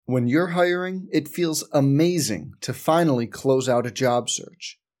When you're hiring, it feels amazing to finally close out a job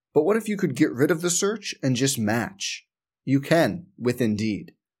search. But what if you could get rid of the search and just match? You can with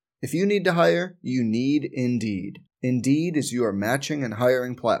Indeed. If you need to hire, you need Indeed. Indeed is your matching and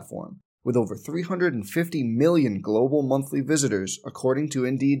hiring platform. With over 350 million global monthly visitors, according to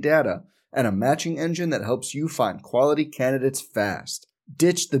Indeed data, and a matching engine that helps you find quality candidates fast.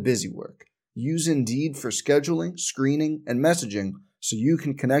 Ditch the busy work. Use Indeed for scheduling, screening, and messaging so you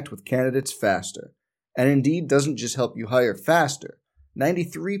can connect with candidates faster. And Indeed doesn't just help you hire faster.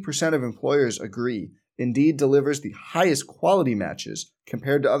 93% of employers agree Indeed delivers the highest quality matches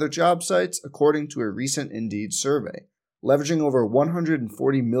compared to other job sites, according to a recent Indeed survey. Leveraging over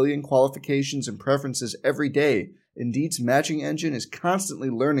 140 million qualifications and preferences every day, Indeed's matching engine is constantly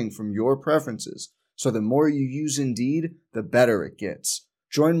learning from your preferences, so the more you use Indeed, the better it gets.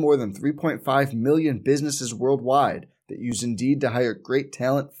 Join more than 3.5 million businesses worldwide that use Indeed to hire great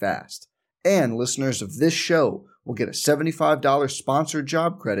talent fast. And listeners of this show will get a $75 sponsored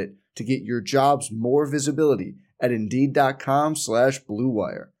job credit to get your jobs more visibility at Indeed.com/Blue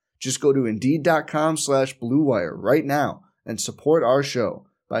Wire. Just go to Indeed.com/Blue Wire right now and support our show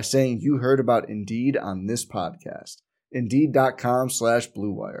by saying you heard about Indeed on this podcast.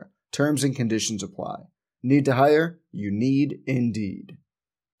 Indeed.com/Blue Wire. Terms and conditions apply. Need to hire? You need Indeed.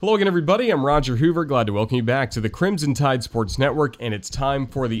 Hello again, everybody. I'm Roger Hoover. Glad to welcome you back to the Crimson Tide Sports Network, and it's time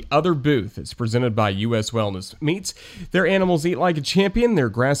for The Other Booth. It's presented by U.S. Wellness Meats. Their animals eat like a champion. They're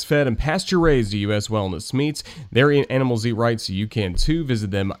grass-fed and pasture-raised to U.S. Wellness Meats. Their animals eat right, so you can too.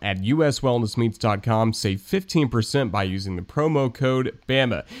 Visit them at uswellnessmeats.com. Save 15% by using the promo code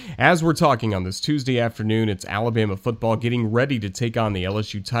BAMA. As we're talking on this Tuesday afternoon, it's Alabama football getting ready to take on the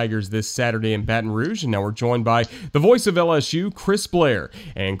LSU Tigers this Saturday in Baton Rouge, and now we're joined by the voice of LSU, Chris Blair.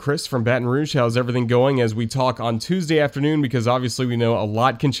 And Chris from Baton Rouge, how's everything going as we talk on Tuesday afternoon? Because obviously we know a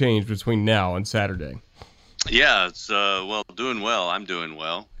lot can change between now and Saturday. Yeah, it's doing well. I'm doing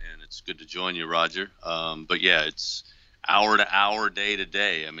well, and it's good to join you, Roger. But yeah, it's hour to hour, day to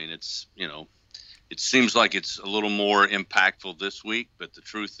day. I mean, it's, it seems like it's a little more impactful this week, but the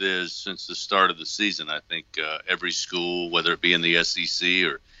truth is, since the start of the season, I think every school, whether it be in the SEC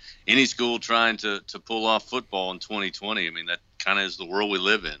or any school trying to pull off football in 2020, I mean, that kind of is the world we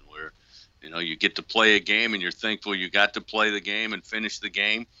live in, where, you get to play a game and you're thankful you got to play the game and finish the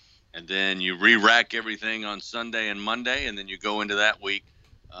game. And then you re-rack everything on Sunday and Monday, and then you go into that week,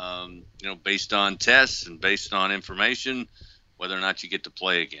 based on tests and based on information, whether or not you get to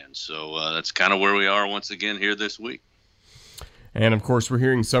play again. So that's kind of where we are once again here this week. And, of course, we're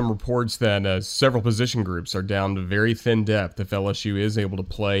hearing some reports that several position groups are down to very thin depth if LSU is able to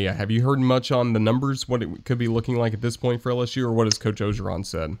play. Have you heard much on the numbers, what it could be looking like at this point for LSU, or what has Coach Ogeron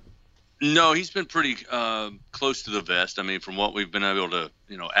said? No, he's been pretty close to the vest. I mean, from what we've been able to,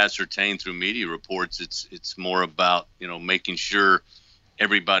 ascertain through media reports, it's more about, making sure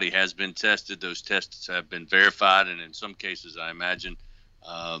everybody has been tested. Those tests have been verified, and in some cases, I imagine,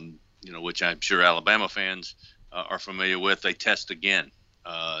 which I'm sure Alabama fans are familiar with, they test again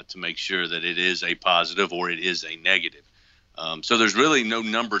to make sure that it is a positive or it is a negative. So there's really no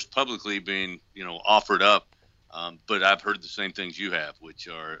numbers publicly being, offered up. But I've heard the same things you have, which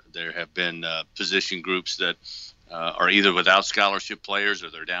are there have been position groups that are either without scholarship players or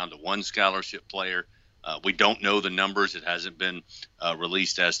they're down to one scholarship player. We don't know the numbers. It hasn't been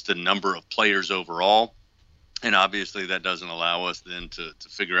released as the number of players overall. And obviously that doesn't allow us then to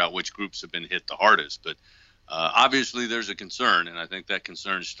figure out which groups have been hit the hardest. But obviously there's a concern, and I think that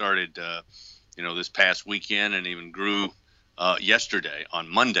concern started, this past weekend and even grew yesterday on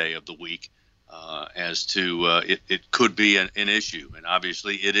Monday of the week. As to it could be an issue, and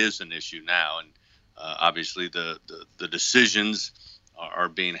obviously it is an issue now, and obviously the decisions are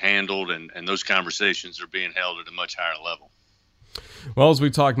being handled, and those conversations are being held at a much higher level. Well, as we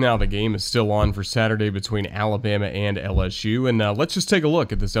talk now, the game is still on for Saturday between Alabama and LSU, and let's just take a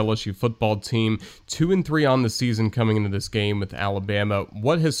look at this LSU football team. 2-3 on the season coming into this game with Alabama.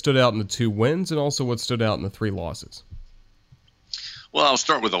 What has stood out in the 2 wins, and also what stood out in the 3 losses? Well, I'll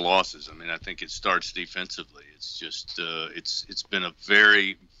start with the losses. I mean, I think it starts defensively. It's just it's been a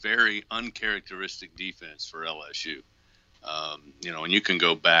very, very uncharacteristic defense for LSU. And you can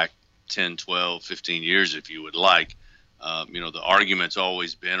go back 10, 12, 15 years if you would like. The argument's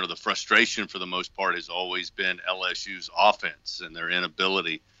always been, or the frustration for the most part has always been LSU's offense and their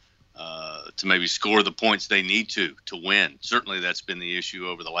inability to maybe score the points they need to win. Certainly that's been the issue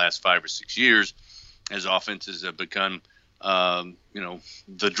over the last 5 or 6 years as offenses have become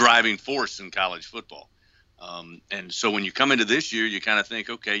the driving force in college football. And so when you come into this year, you kind of think,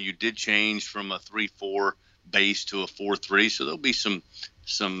 okay, you did change from a 3-4 base to a 4-3. So there'll be some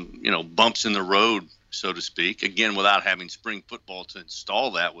bumps in the road, so to speak. Again, without having spring football to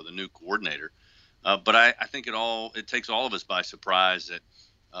install that with a new coordinator. But I think it takes all of us by surprise that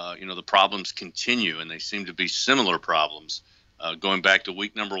the problems continue, and they seem to be similar problems going back to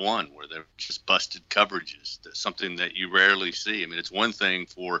week number 1, where they're just busted coverages. That's something that you rarely see. I mean, it's one thing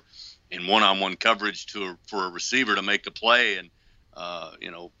in one-on-one coverage for a receiver to make a play and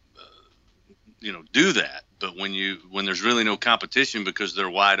do that. But when there's really no competition because they're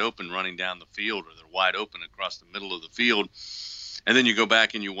wide open running down the field, or they're wide open across the middle of the field, and then you go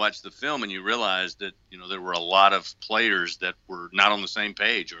back and you watch the film and you realize that there were a lot of players that were not on the same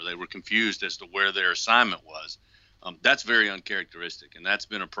page, or they were confused as to where their assignment was. That's very uncharacteristic, and that's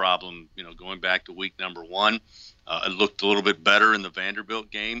been a problem. Going back to week number 1, it looked a little bit better in the Vanderbilt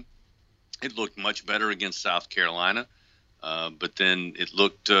game. It looked much better against South Carolina. But then it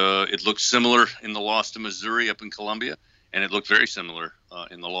looked similar in the loss to Missouri up in Columbia, and it looked very similar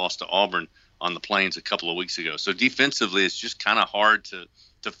in the loss to Auburn on the Plains a couple of weeks ago. So defensively, it's just kind of hard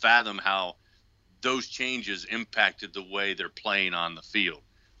to fathom how those changes impacted the way they're playing on the field.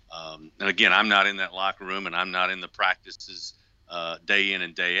 And again, I'm not in that locker room, and I'm not in the practices day in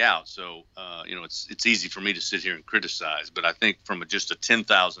and day out. So it's easy for me to sit here and criticize. But I think from just a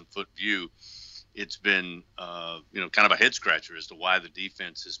 10,000-foot view, it's been, kind of a head scratcher as to why the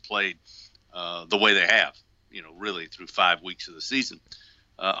defense has played the way they have, really through 5 weeks of the season.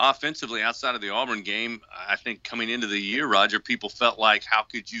 Offensively, outside of the Auburn game, I think coming into the year, Roger, people felt like, how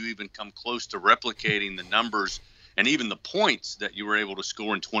could you even come close to replicating the numbers and even the points that you were able to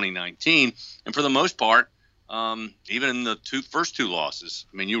score in 2019? And for the most part, even in the first two losses,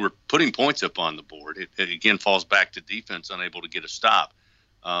 I mean, you were putting points up on the board. It again falls back to defense unable to get a stop.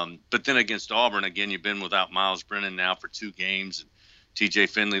 But then against Auburn, again, you've been without Miles Brennan now for 2 games. And TJ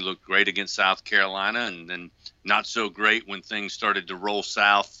Finley looked great against South Carolina, and then not so great when things started to roll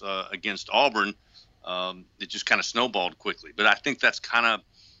south against Auburn. It just kind of snowballed quickly. But I think that's kind of,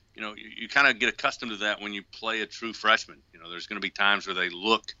 you kind of get accustomed to that when you play a true freshman. There's going to be times where they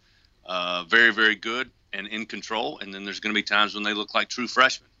look very, very good and in control, and then there's going to be times when they look like true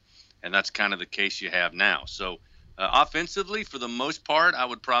freshmen. And that's kind of the case you have now. So offensively, for the most part, I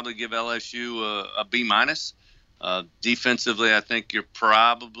would probably give LSU a B-. Defensively, I think you're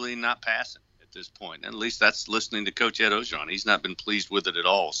probably not passing at this point. At least that's listening to Coach Ed Ogeron. He's not been pleased with it at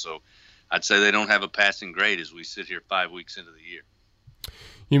all. So I'd say they don't have a passing grade as we sit here 5 weeks into the year.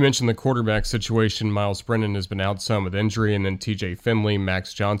 You mentioned the quarterback situation. Miles Brennan has been out some with injury, and then TJ Finley,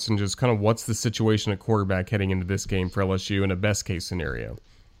 Max Johnson. Just kind of what's the situation at quarterback heading into this game for LSU in a best-case scenario?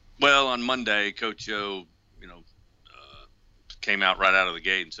 Well, on Monday, Coach O, came out right out of the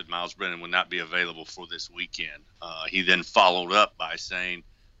gate and said Miles Brennan would not be available for this weekend. He then followed up by saying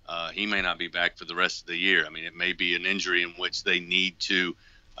he may not be back for the rest of the year. I mean, it may be an injury in which they need to,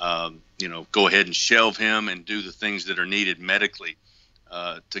 go ahead and shelve him and do the things that are needed medically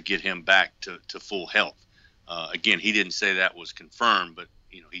to get him back to full health. Again, he didn't say that was confirmed, but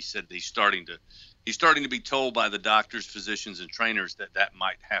he said he's starting to be told by the doctors, physicians, and trainers that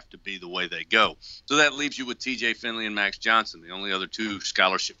might have to be the way they go. So that leaves you with TJ Finley and Max Johnson, the only other 2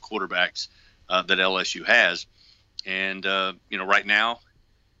 scholarship quarterbacks that LSU has. And right now,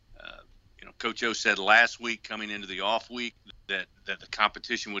 Coach O said last week, coming into the off week, that the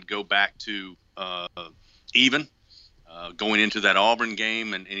competition would go back to even. Going into that Auburn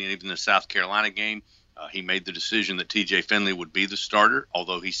game and even the South Carolina game, he made the decision that TJ Finley would be the starter,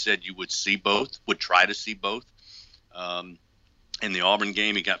 although he said you would try to see both. In the Auburn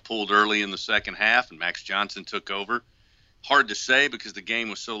game, he got pulled early in the second half, and Max Johnson took over. Hard to say because the game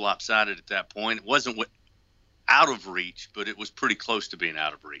was so lopsided at that point. It wasn't out of reach, but it was pretty close to being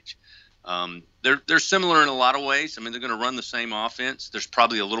out of reach. They're similar in a lot of ways. I mean, they're going to run the same offense. There's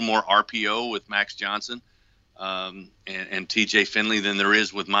probably a little more RPO with Max Johnson and TJ Finley than there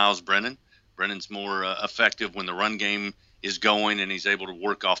is with Miles Brennan. Brennan's more effective when the run game is going and he's able to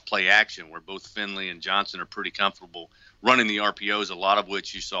work off play action, where both Finley and Johnson are pretty comfortable running the RPOs, a lot of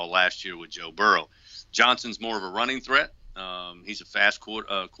which you saw last year with Joe Burrow. Johnson's more of a running threat. He's a fast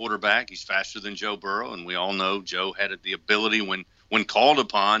quarterback. He's faster than Joe Burrow, and we all know Joe had the ability when called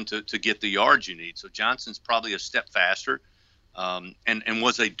upon to get the yards you need. So Johnson's probably a step faster and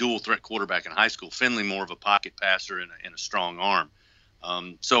was a dual threat quarterback in high school. Finley more of a pocket passer and a strong arm.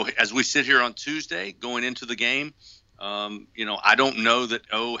 So as we sit here on Tuesday going into the game, I don't know that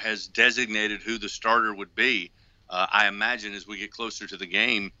O has designated who the starter would be. I imagine as we get closer to the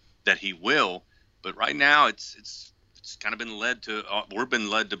game that he will, but right now it's kind of been we've been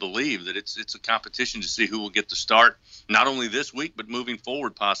led to believe that it's a competition to see who will get the start, not only this week, but moving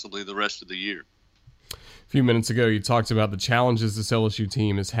forward, possibly the rest of the year. few minutes ago, you talked about the challenges this LSU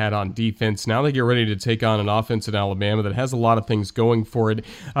team has had on defense. Now they get ready to take on an offense in Alabama that has a lot of things going for it.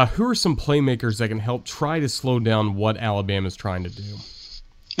 Who are some playmakers that can help try to slow down what Alabama's trying to do?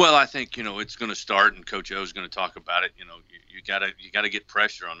 Well, I think, it's going to start, and Coach O is going to talk about it. You gotta get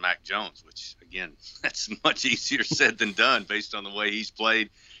pressure on Mac Jones, which, again, that's much easier said than done based on the way he's played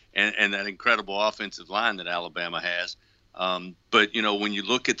and that incredible offensive line that Alabama has. But, when you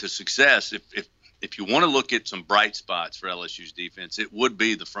look at the success, if you want to look at some bright spots for LSU's defense, it would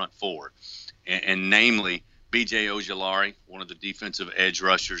be the front four, and namely B.J. Ojulari, one of the defensive edge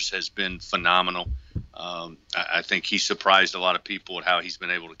rushers, has been phenomenal. I think he surprised a lot of people at how he's been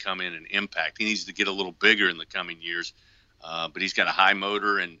able to come in and impact. He needs to get a little bigger in the coming years, but he's got a high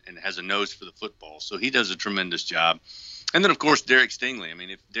motor and has a nose for the football, so he does a tremendous job. And then, of course, Derek Stingley. I mean,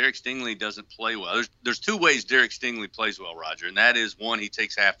 if Derek Stingley doesn't play well, there's two ways Derek Stingley plays well, Roger, and that is, one, he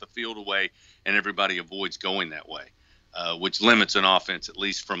takes half the field away and everybody avoids going that way, which limits an offense, at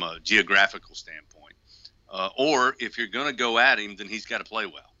least from a geographical standpoint. Or if you're going to go at him, then he's got to play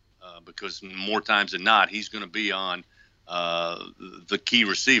well, because more times than not, he's going to be on the key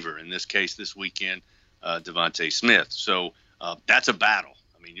receiver, in this case this weekend, Devontae Smith. So that's a battle.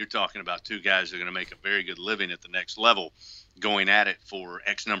 I mean, you're talking about two guys who are going to make a very good living at the next level, going at it for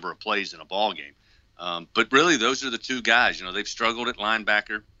X number of plays in a ball game. But really, those are the two guys. They've struggled at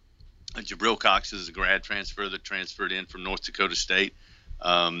linebacker. Jabril Cox is a grad transfer that transferred in from North Dakota State.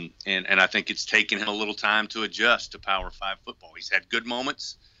 And I think it's taken him a little time to adjust to Power 5 football. He's had good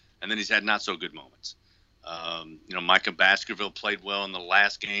moments, and then he's had not so good moments. Micah Baskerville played well in the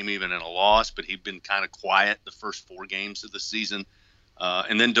last game, even in a loss, but he'd been kind of quiet the first 4 games of the season.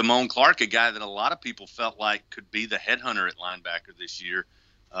 And then Damone Clark, a guy that a lot of people felt like could be the headhunter at linebacker this year.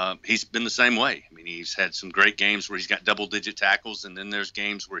 He's been the same way. I mean, he's had some great games where he's got double-digit tackles, and then there's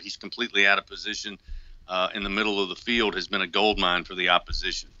games where he's completely out of position in the middle of the field, has been a gold mine for the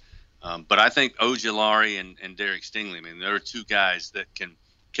opposition. But I think Ojulari and Derek Stingley, I mean, there are two guys that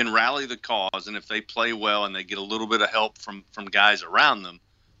can rally the cause, and if they play well and they get a little bit of help from guys around them,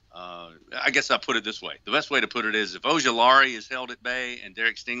 I guess I'll put it this way. The best way to put it is, if Ojulari is held at bay and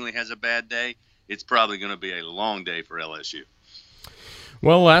Derek Stingley has a bad day, it's probably going to be a long day for LSU.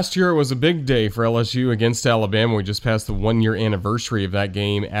 Well, last year it was a big day for LSU against Alabama. We just passed the 1-year anniversary of that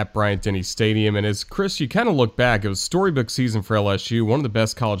game at Bryant-Denny Stadium. And as Chris, you kind of look back, it was a storybook season for LSU, one of the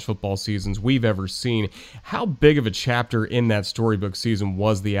best college football seasons we've ever seen. How big of a chapter in that storybook season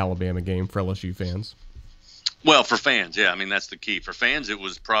was the Alabama game for LSU fans? Well, for fans, yeah. I mean, that's the key. For fans, it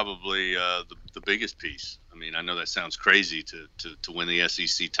was probably the biggest piece. I mean, I know that sounds crazy to win the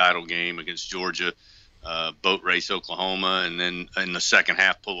SEC title game against Georgia, boat race Oklahoma, and then in the second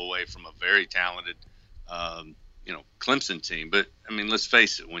half pull away from a very talented, Clemson team. But, I mean, let's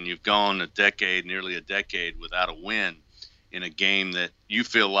face it, when you've gone nearly a decade without a win in a game that you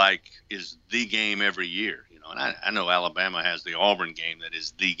feel like is the game every year, and I know Alabama has the Auburn game that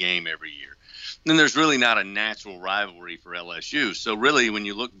is the game every year. Then there's really not a natural rivalry for LSU. So really, when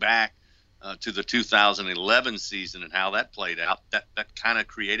you look back to the 2011 season and how that played out, that kind of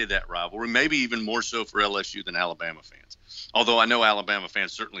created that rivalry, maybe even more so for LSU than Alabama fans. Although I know Alabama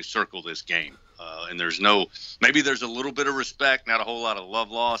fans certainly circle this game. And maybe there's a little bit of respect, not a whole lot of love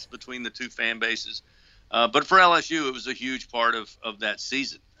lost between the two fan bases. But for LSU, it was a huge part of that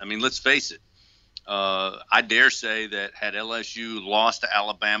season. I mean, let's face it. I dare say that had LSU lost to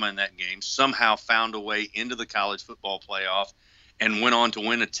Alabama in that game, somehow found a way into the college football playoff and went on to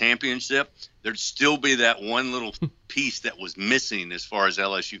win a championship, there'd still be that one little piece that was missing as far as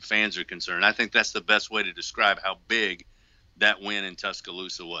LSU fans are concerned. I think that's the best way to describe how big that win in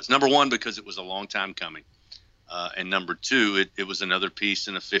Tuscaloosa was. Number one, because it was a long time coming. And number two, it was another piece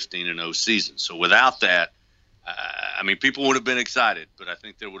in a 15-0 season. So without that, people would have been excited, but I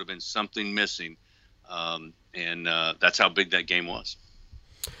think there would have been something missing. And that's how big that game was.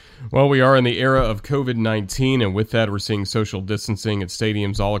 Well, we are in the era of COVID-19, and with that, we're seeing social distancing at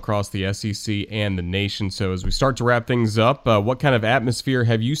stadiums all across the SEC and the nation. So as we start to wrap things up, what kind of atmosphere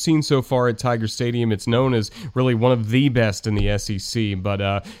have you seen so far at Tiger Stadium? It's known as really one of the best in the SEC,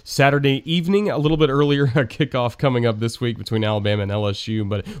 but Saturday evening, a little bit earlier, a kickoff coming up this week between Alabama and LSU,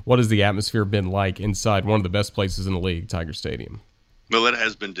 but what has the atmosphere been like inside one of the best places in the league, Tiger Stadium? Well, it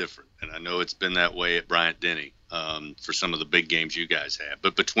has been different, and I know it's been that way at Bryant-Denny for some of the big games you guys have.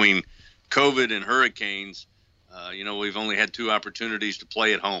 But between COVID and hurricanes, we've only had 2 opportunities to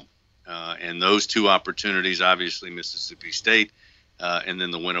play at home. And those 2 opportunities, obviously Mississippi State and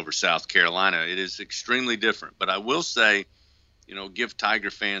then the win over South Carolina, it is extremely different. But I will say, give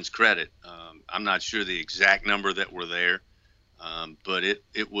Tiger fans credit. I'm not sure the exact number that were there. But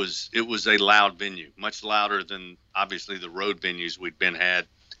it was a loud venue, much louder than obviously the road venues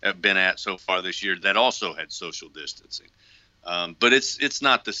have been at so far this year that also had social distancing. But it's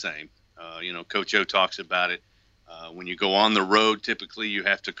not the same. Coach O talks about it. When you go on the road, typically you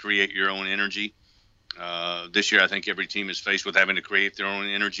have to create your own energy. This year, I think every team is faced with having to create their own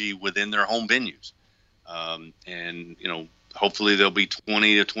energy within their home venues. Hopefully there'll be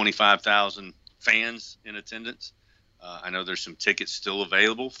 20 to 25,000 fans in attendance. I know there's some tickets still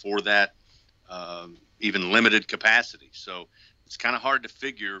available for that, even limited capacity. So it's kind of hard to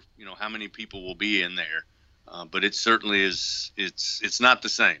figure, how many people will be in there. But it certainly is. It's not the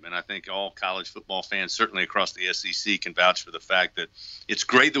same, and I think all college football fans, certainly across the SEC, can vouch for the fact that it's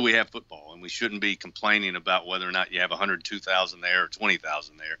great that we have football, and we shouldn't be complaining about whether or not you have 102,000 there or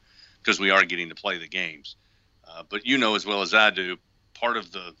 20,000 there, because we are getting to play the games. But as well as I do, part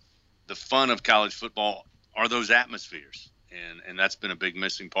of the fun of college football are those atmospheres, and that's been a big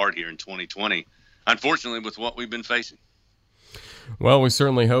missing part here in 2020, unfortunately, with what we've been facing. Well, we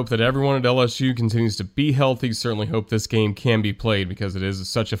certainly hope that everyone at LSU continues to be healthy. Certainly hope this game can be played because it is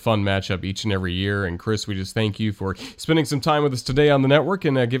such a fun matchup each and every year. And Chris, we just thank you for spending some time with us today on the network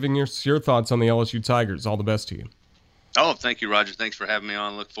and giving us your thoughts on the LSU Tigers. All the best to you. Oh, thank you, Roger. Thanks for having me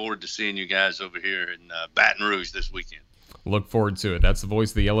on. Look forward to seeing you guys over here in Baton Rouge this weekend. Look forward to it. That's the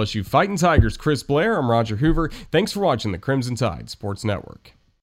voice of the LSU Fighting Tigers, Chris Blair. I'm Roger Hoover. Thanks for watching the Crimson Tide Sports Network.